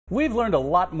We've learned a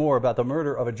lot more about the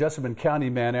murder of a Jessamine County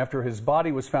man after his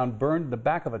body was found burned in the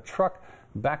back of a truck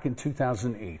back in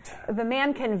 2008. The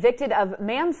man convicted of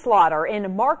manslaughter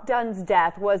in Mark Dunn's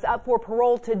death was up for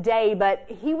parole today, but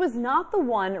he was not the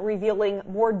one revealing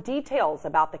more details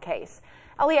about the case.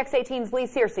 LEX 18's Lee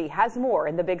Searcy has more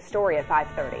in the big story at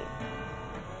 5:30.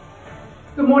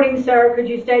 Good morning, sir. Could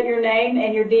you state your name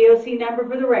and your DOC number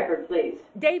for the record, please?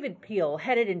 David Peel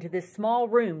headed into this small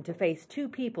room to face two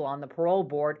people on the parole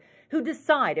board who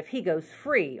decide if he goes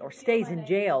free or stays in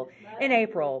jail. In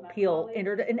April, Peel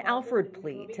entered an Alfred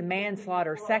plea to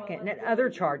manslaughter second and other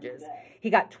charges. He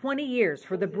got 20 years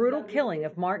for the brutal killing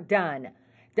of Mark Dunn.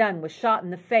 Dunn was shot in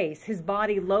the face, his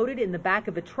body loaded in the back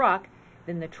of a truck,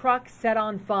 then the truck set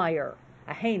on fire.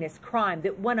 A heinous crime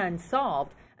that went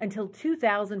unsolved until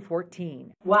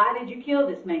 2014. Why did you kill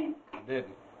this man? I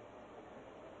didn't.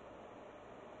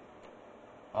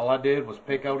 All I did was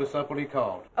pick Otis up when he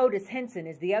called. Otis Henson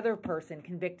is the other person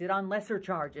convicted on lesser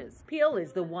charges. Peel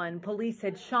is the one police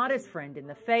had shot his friend in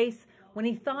the face when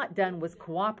he thought Dunn was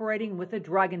cooperating with a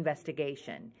drug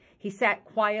investigation. He sat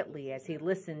quietly as he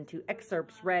listened to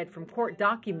excerpts read from court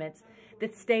documents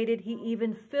that stated he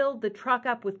even filled the truck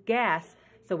up with gas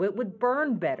so it would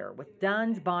burn better with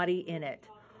Dunn's body in it.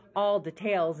 All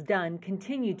details Dunn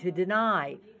continued to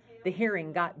deny. The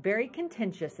hearing got very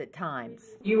contentious at times.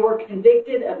 You were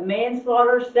convicted of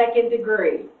manslaughter second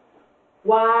degree.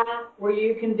 Why were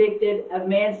you convicted of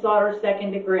manslaughter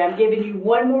second degree? I'm giving you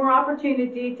one more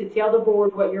opportunity to tell the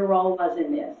board what your role was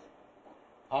in this.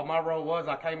 All my role was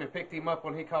I came and picked him up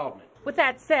when he called me. With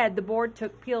that said, the board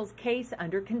took Peel's case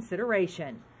under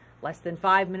consideration. Less than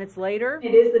 5 minutes later,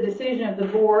 it is the decision of the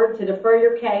board to defer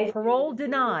your case. Parole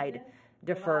denied.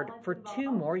 Deferred for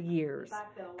 2 more years.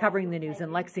 Covering the news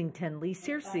in Lexington, Lee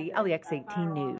Searcy, LEX 18 News.